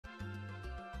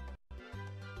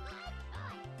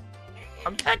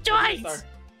I'm not twice.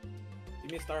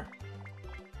 Give me a star.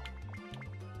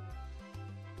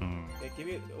 Okay, give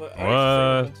me. What?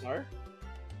 What? Star?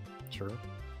 Sure.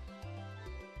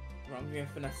 Bro, I'm getting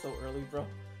finesse so early, bro.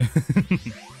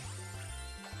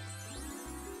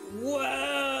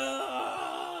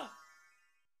 Whoa!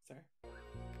 Sorry.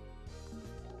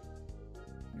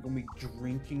 You're gonna be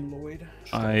drinking, Lloyd?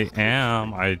 I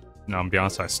am. No, I'm be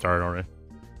honest, I started already.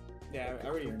 Yeah,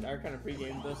 I kind of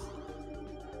pre-gamed this.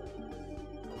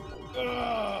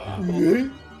 Oh!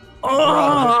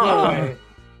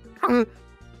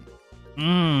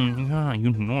 Yeah,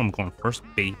 you know I'm going first,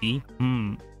 baby.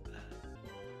 Oh,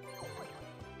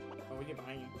 we get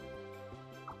behind you.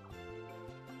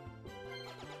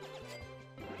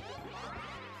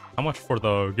 How much for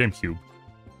the GameCube?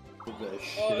 Oh,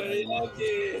 they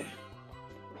lucky.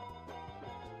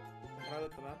 Can I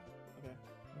look for that? Okay.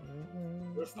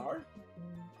 Your star?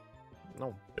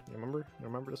 No, you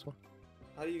remember this one?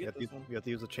 How do you get this one? You have to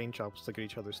use the chain chops to get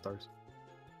each other's stars.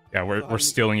 Yeah, we're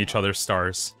stealing each other's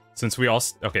stars. Since we all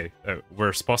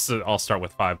we're supposed to all start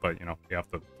with 5, but you know we have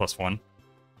the +1.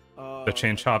 The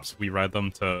chain chops, we ride them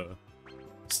to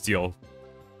steal.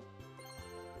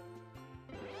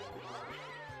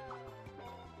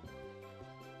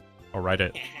 Oh, ride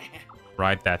it.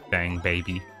 Ride that thing,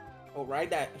 baby. Oh, ride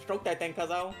that. Stroke that thing,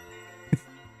 cuzzo.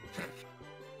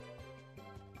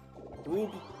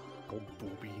 Boob. Oh,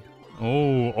 booby.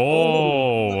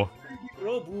 Oh.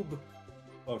 Bro, boob.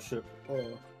 Oh shit.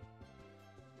 Oh.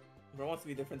 Bro wants to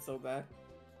be different so bad.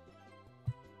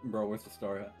 Bro, where's the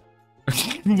star at?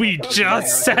 We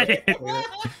just said it.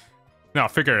 No,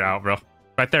 figure it out, bro.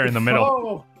 Right there in the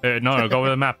middle. No, go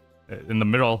with the map. In the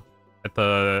middle, at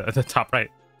the top right.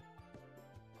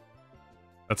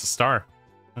 That's a star.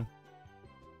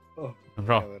 Oh,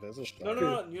 bro. Yeah, that is a star.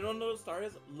 No. You don't know what a star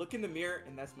is? Look in the mirror,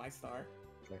 and that's my star.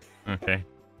 Okay.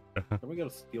 Don't we gotta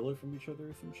steal it from each other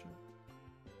or some shit?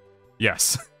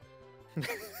 Yes. Alright,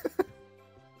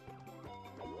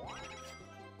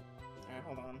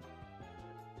 hold on.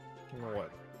 You know what?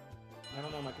 I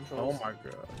don't know my controls. Oh my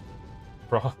god.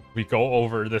 Bro, we go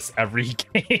over this every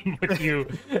game with you.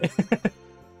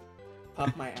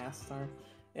 Pop my ass star.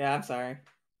 Yeah, I'm sorry.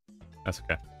 That's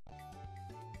okay.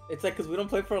 It's like, because we don't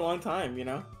play for a long time, you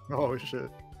know? Oh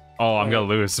shit. Oh, I'm gonna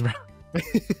lose, bro.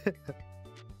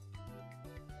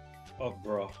 Oh,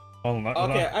 bro. Hold on,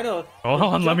 Okay, I know. Hold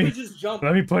on, let me Just jump.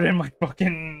 let me put in my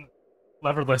fucking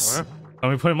lever list. What?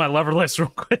 Let me put in my lever list real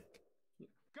quick.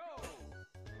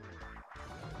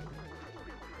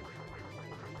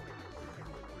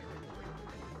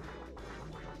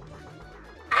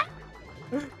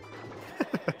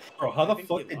 Bro, how the think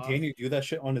fuck he did lost. Daniel do that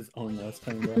shit on his own last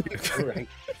time, bro? I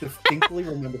distinctly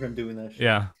remember him doing that shit.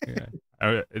 Yeah.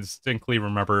 I distinctly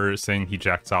remember saying he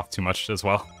jacks off too much as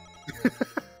well.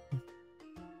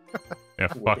 Yeah,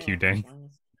 fuck you, Dane.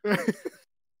 No,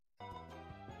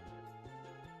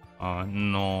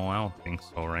 I don't think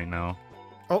so right now.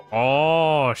 Oh.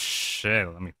 Oh, shit.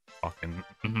 Let me fucking...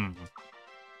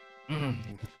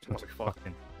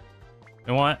 Fucking. You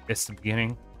know what? It's the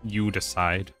beginning. You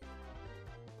decide.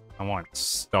 I want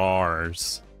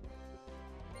stars.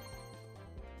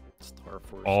 Star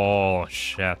Force. Oh,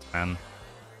 shit, man.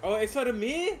 Oh, it's for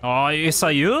me? Oh, it's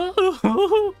a you?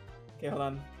 Okay, hold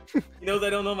on. He knows I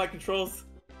don't know my controls.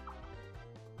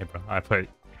 Hey, bro, I put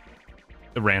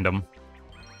the random.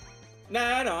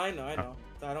 Nah, I know.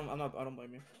 So I don't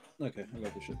blame you. Okay, I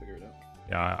got this shit figured out.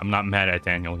 Yeah, I'm not mad at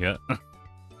Daniel yet.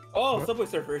 Oh, What? Subway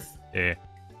Surfers. Yeah.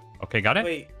 Okay, got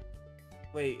it?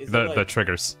 Wait, is the it like... the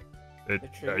triggers. The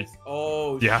triggers.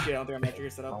 Oh, yeah. shit, I don't think I have my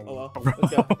triggers set up. Oh, well. Bro.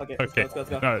 Let's go. Okay, Okay. let's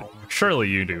go. No, surely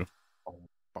you do.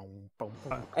 Boom, boom,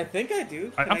 boom. I think I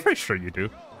do. I'm pretty sure you do.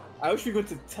 I wish we went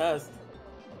to test.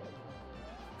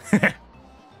 I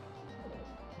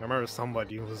remember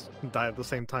somebody was died at the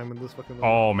same time in this fucking level.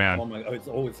 Oh man. Oh my god,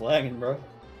 it's lagging, bro.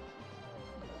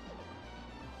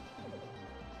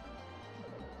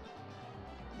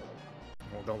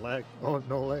 Oh, don't lag. Oh,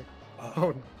 no lag.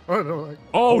 Oh, no lag.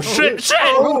 Oh shit! Shit!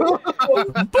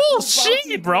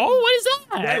 Bullshit, bro! What is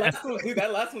that?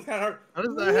 That last one's kind of hard. How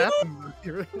does that happen?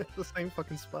 You're at the same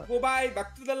fucking spot. Go bye,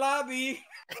 back to the lobby.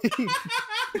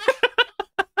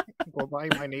 Go by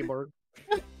my neighbor.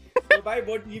 Go bye,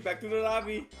 buddy, back to the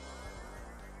lobby.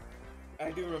 I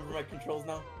do remember my controls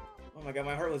now. Oh my god,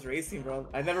 my heart was racing, bro.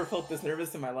 I never felt this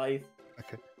nervous in my life.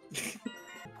 Okay.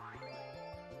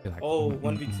 Oh,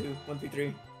 1v2,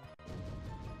 1v3.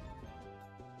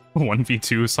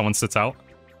 1v2, someone sits out.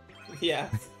 Yeah.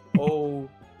 Oh,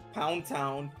 Pound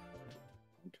Town.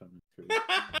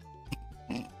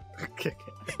 Okay.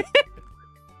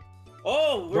 Oh,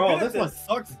 Oh, we're Bro, good at this one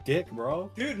sucks dick, bro.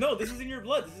 Dude, no, this is in your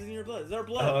blood. This is in your blood. This is our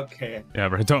blood. Okay. Yeah,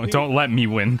 bro. Don't let me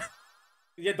win.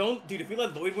 Yeah, don't, dude. If we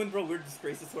let Lloyd win, bro, we're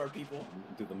disgraces to our people.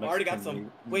 Dude, the I already got Mexican some.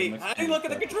 league- Wait, the I Mexican didn't look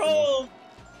at the league control.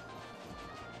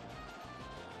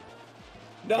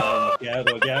 No. Get out of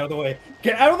the way! Get out of the way!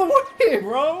 Get out of the way,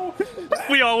 bro!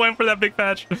 We all went for that big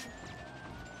patch.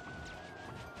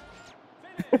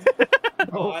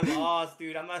 Oh, I lost,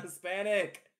 dude. I'm not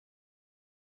Hispanic.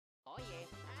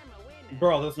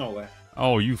 Bro, there's no way.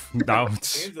 Oh, you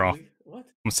that's rough. What? I'm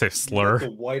gonna say You're slur. the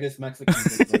whitest Mexican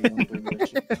thing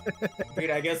Dude,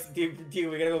 I guess, dude, we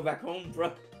gotta go back home,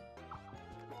 bro.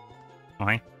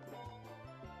 Why?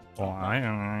 Why?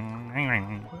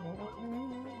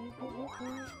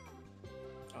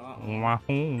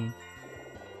 Wahoo.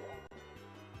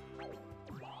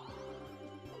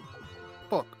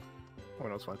 Fuck. Oh,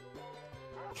 no, it's fine.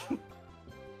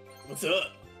 What's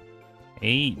up?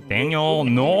 Hey, Daniel,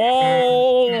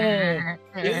 no!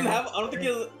 He doesn't have. I don't think he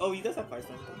has. Oh, he does have 5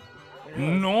 stars.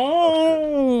 No!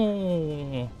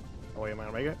 Oh, wait, am I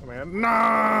gonna make it? Am I gonna... No!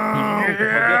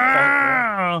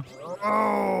 Yeah!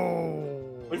 Oh!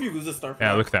 What if you lose a star? For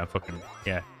Yeah, that? look at that fucking.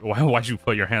 Yeah. Why'd you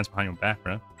put your hands behind your back,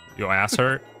 bro? Your ass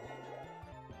hurt?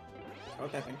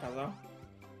 What that thing, Kazo?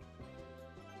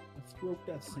 Let's stroke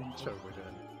that thing. Shut up,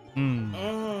 Dad. Hmm.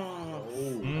 Oh,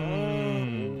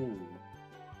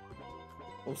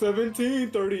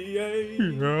 1738.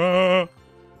 Yeah.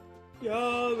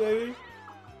 Yeah, baby.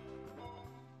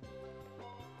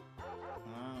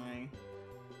 Hi.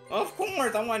 Of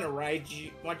course, I want to ride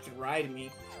you. Want you to ride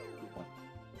me.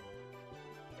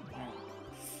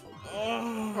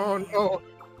 Oh, no.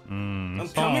 I'm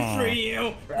coming for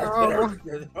you.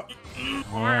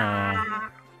 Oh!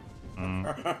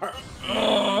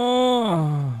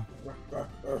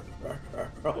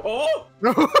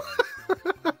 No!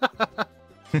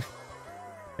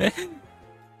 Is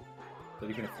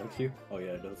he gonna fuck you? Oh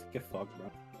yeah, it does. Get fucked,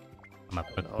 bro.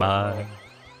 Bye.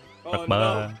 Oh no!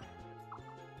 Bye.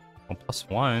 Oh,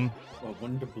 +1. Oh,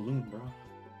 wonder balloon, bro.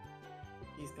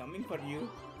 He's coming for you.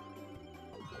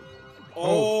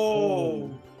 Oh!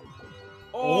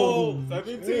 Oh!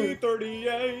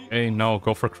 1738. Hey, no,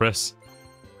 go for Chris.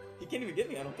 He can't even get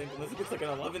me, I don't think, unless he gets like an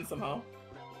 11 somehow.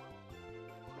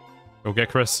 Go get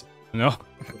Chris. No.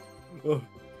 Oh,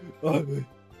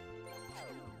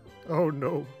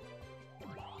 no.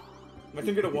 Am I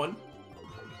gonna get a 1?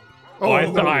 Oh, I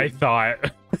no.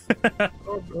 thought.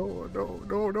 Oh, no, no,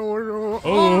 no, no, no.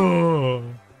 Oh.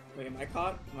 Wait, am I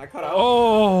caught? Am I caught out?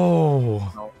 Oh.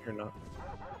 No, you're not.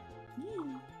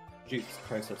 Jesus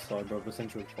Christ, I saw, bro. This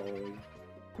intro is following.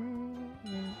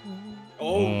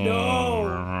 Oh no!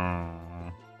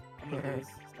 Mm. I'm gonna lose.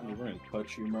 I'm gonna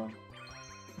touch you, bro.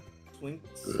 Swink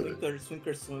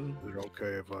or swim. Is it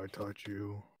okay if I touch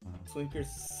you? Sink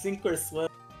or swim.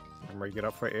 I'm ready to get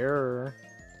up for air.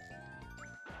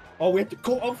 Oh, we have to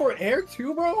go up for air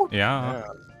too, bro? Yeah.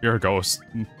 You're a ghost.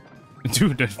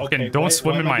 Dude, fucking don't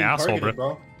swim in am I my being asshole, targeted,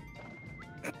 bro.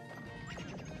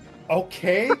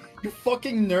 Okay, you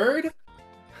fucking nerd.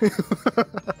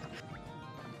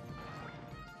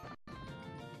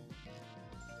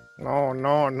 No,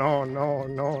 no, no, no,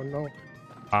 no, no.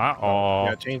 Uh-oh. You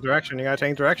gotta change direction. You gotta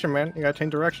change direction, man. You gotta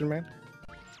change direction, man.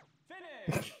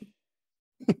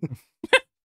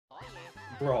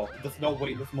 Bro, there's no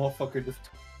way this motherfucker just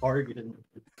targeted me.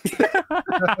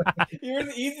 You're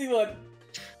the easy one.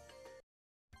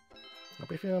 Don't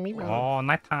be feeling me, bro. Oh,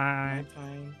 nighttime.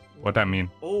 Nighttime. What'd that mean?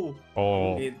 Oh.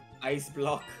 Oh. It ice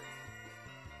block.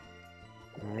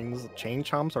 It means chain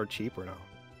chomps are cheaper now.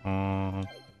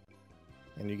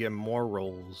 And you get more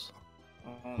rolls.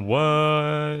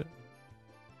 What?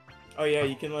 Oh yeah,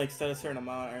 you can like set a certain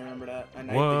amount. I remember that. At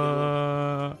night,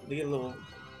 What? they get a little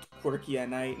quirky at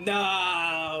night.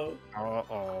 No.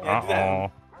 Uh-oh. Yeah, do that.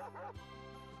 Uh-oh.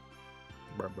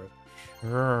 Bruh, bruh.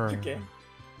 Sure. Okay.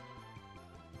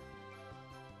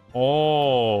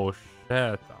 Oh,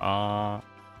 shit. I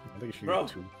think you should Bro.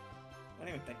 do 2. I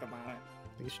didn't even think about it. I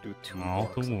think you should do 2. No,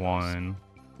 blocks to of 1.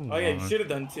 Oh yeah, you should have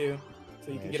done 2, so you Yeah,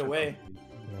 can you get should've away. done 2.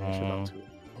 Yeah, you should've done 2.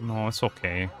 No, it's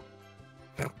okay.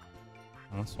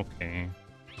 It's okay.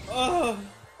 Oh.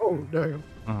 Oh, damn.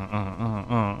 Oh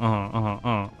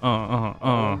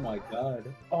my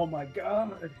god. Oh my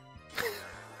god. Wait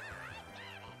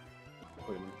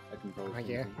a minute, I can go. Oh,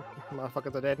 yeah.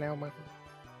 Motherfuckers are dead now, motherfucker.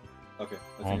 Okay.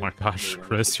 Oh my gosh,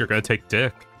 Chris, you're gonna take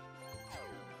dick.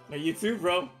 No, you too,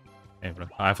 bro. Hey, bro,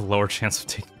 I have a lower chance of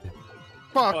taking dick.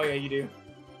 Fuck! Oh yeah, you do.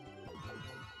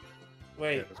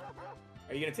 Wait,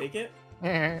 are you gonna take it?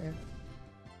 Oh.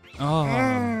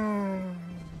 Oh.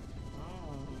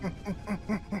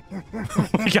 Oh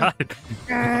my god.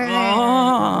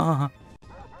 Oh.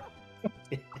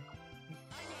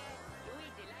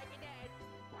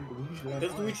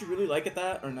 Does Luigi really like it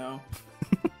that or no?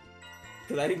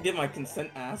 Because I didn't get my consent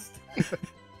asked. Get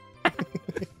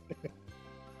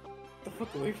the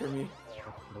fuck away from me.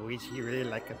 Luigi really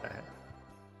like that.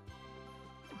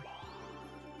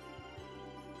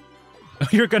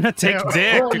 You're gonna take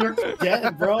dick. Oh, you're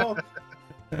dead, bro.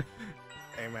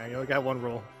 Hey man, you only got one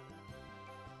roll.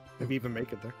 If you even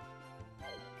make it there.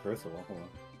 First of all, hold on.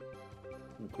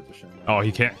 Let me put the shit down. Oh,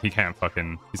 he can't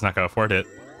fucking, he's not gonna afford it.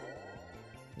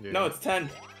 Yeah. No, it's 10.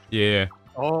 Yeah.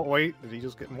 Oh wait, did he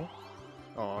just get more?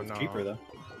 Oh It's no. cheaper though.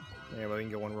 Yeah, but he can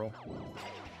get one roll.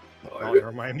 Oh,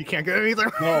 never mind. You can't get it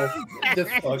either. No, this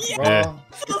fuck, bro. Yeah.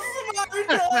 So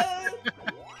smart!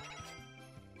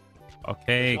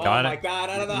 Okay, Oh got my it. god,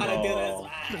 I don't know how to do No.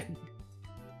 this.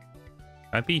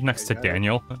 I'd be next to got it.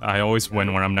 Daniel. I always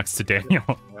win when I'm next to Daniel.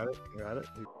 Got it. Got it.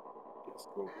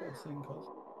 Scroll crossing, cause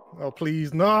Oh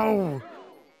please, no!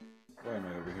 why am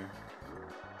I over here?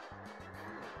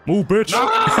 Move, bitch. No!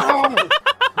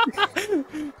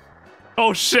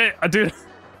 Oh shit, dude.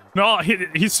 No,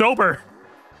 he's sober.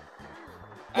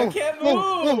 I can't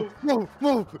move!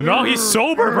 Move! No, he's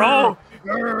sober, bro.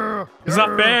 It's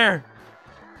not fair.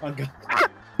 Oh god,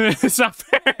 It's not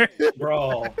fair.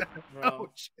 bro. Bro, Oh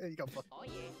shit, you got fucked.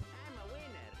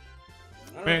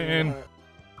 I don't Man. know.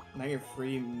 Now you're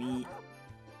free meat.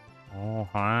 Oh, You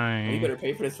hi. better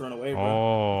pay for this to run away,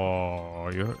 bro.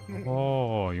 You're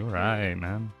right,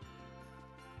 man.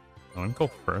 Let me go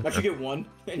Let you further. get one,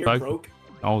 and you're Bug- broke.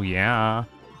 Oh yeah.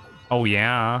 Oh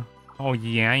yeah. Oh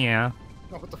yeah.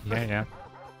 Oh, what the fuck? Yeah.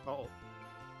 Oh.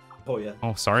 Oh yeah.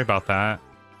 Oh, sorry about that.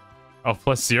 Oh,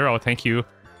 +0. Thank you.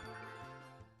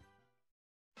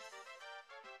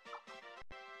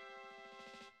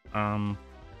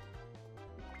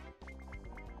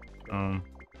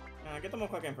 Get the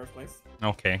motherfucker in first place.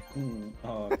 Okay.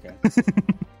 Oh okay.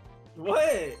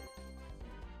 What?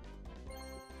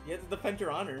 You have to defend your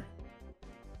honor.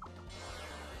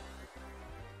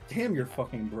 Damn, you're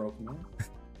fucking broke, man.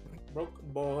 Broke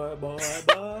boy.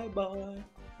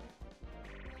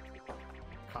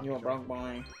 You're a broke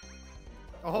boy.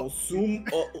 Oh.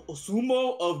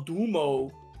 Sumo of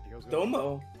Dumo.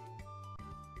 Domo.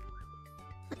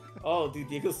 Oh, dude,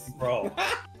 Diego's... Bro.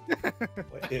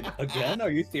 Wait, again? Are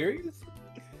you serious?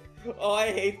 Oh,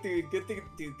 I hate, dude. Good thing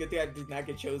I did not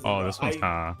get chosen. Oh, bro. this one's I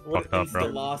kinda would fucked up, bro.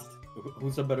 lost.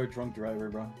 Who's a better drunk driver,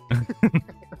 bro?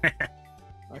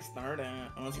 I started.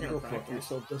 Unless you're Go gonna fuck practice.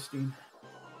 yourself, Dustin.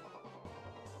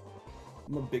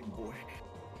 I'm a big boy.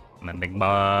 I'm a big You're boy.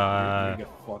 gonna get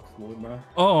fucked, Lord, bro.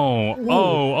 Oh.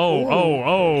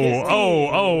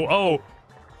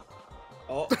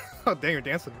 Oh, Oh, dang, you're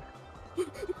dancing.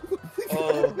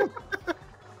 oh.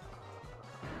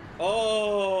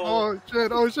 Oh. Oh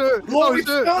shit! Oh shit! Oh Holy shit!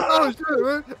 shit. Oh shit!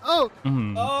 Man. Oh!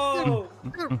 Mm. Oh.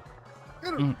 Get him!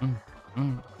 Get him!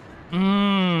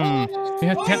 Yeah,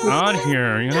 get out of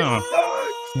here. Yeah.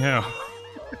 Yeah.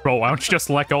 Bro, why don't you just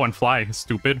let go and fly,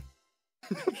 stupid?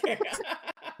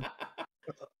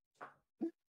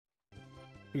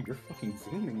 Dude, you're fucking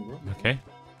zooming, bro. Okay.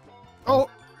 Oh!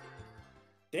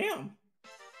 Damn.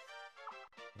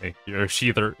 Hey, you're a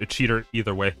cheater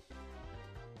either way.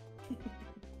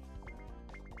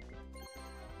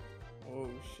 Oh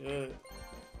shit.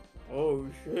 Oh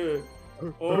shit.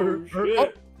 Oh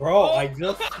shit. Bro, I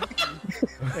just...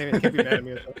 Hey, man, can't be mad at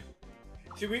me.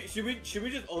 Should we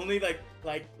just only like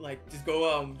just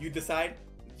go you decide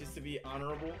just to be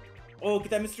honorable? Oh,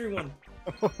 get that mystery one.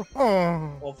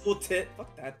 Oh! Oh, full tit.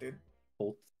 Fuck that, dude.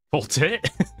 Full tit?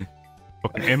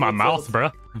 Fucking in my mouth,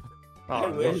 bruh. I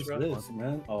Oh, wish, What is bro. this,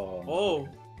 man? Oh. Oh.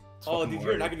 It's Oh, fucking dude,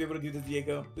 you're Mario. not gonna be able to do this,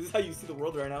 Diego. This is how you see the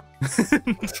world right now.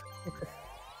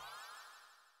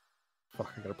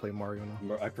 Fuck, I gotta play Mario now.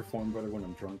 Bro, I perform better when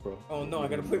I'm drunk, bro. Oh no, I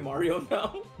gotta play Mario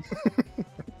now.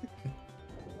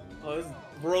 Oh, this is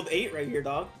World 8 right here,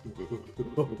 dog.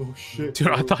 Oh shit. Dude,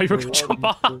 I thought you were gonna jump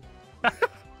off.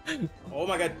 Oh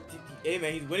my god. Hey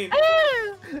man, he's winning.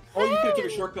 Oh, you could have took a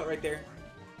shortcut right there.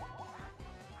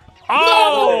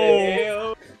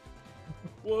 Oh!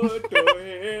 What the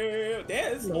hell?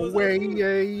 Damn, this No was way!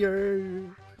 Yeah, yeah.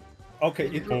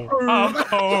 Okay, I'm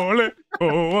holy.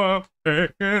 Oh, I'm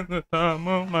taking the time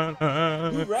of my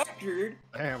new life. record.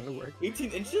 Damn, no way.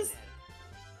 18 inches?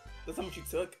 That's how much you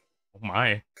took. Oh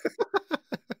my.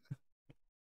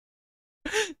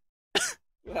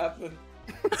 What happened?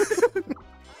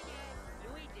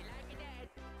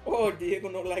 Oh, Diego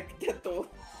no like that though.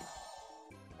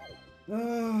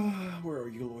 where are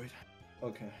you, Lloyd?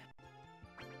 Okay.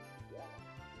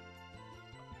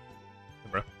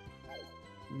 Bro.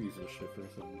 Use a shift or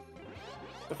something.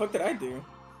 The fuck did I do?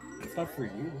 It's not for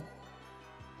you.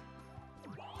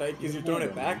 Like, because you're throwing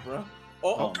it back, bro.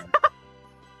 Oh. Um,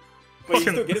 But you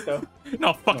still get it though.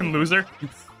 No, fucking loser.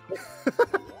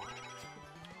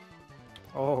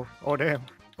 Oh damn.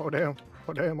 Oh damn.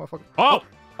 Oh damn, motherfucker. Oh!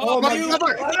 Oh my God!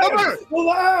 the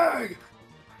lag!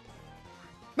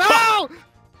 No!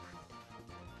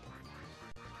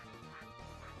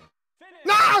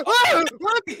 No!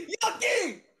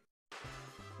 Yucky!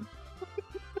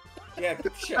 Yeah, get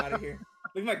the shit out of here.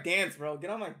 Look at my dance, bro. Get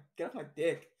off my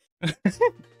dick.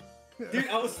 Dude,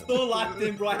 I was so locked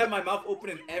in, bro. I had my mouth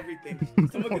open and everything.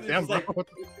 Someone could have just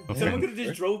someone could have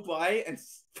just drove by and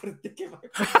put a dick in my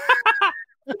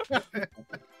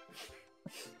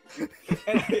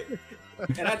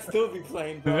and I'd still be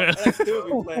playing, bro. And I'd still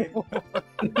be playing.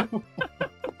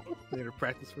 Need to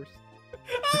practice first.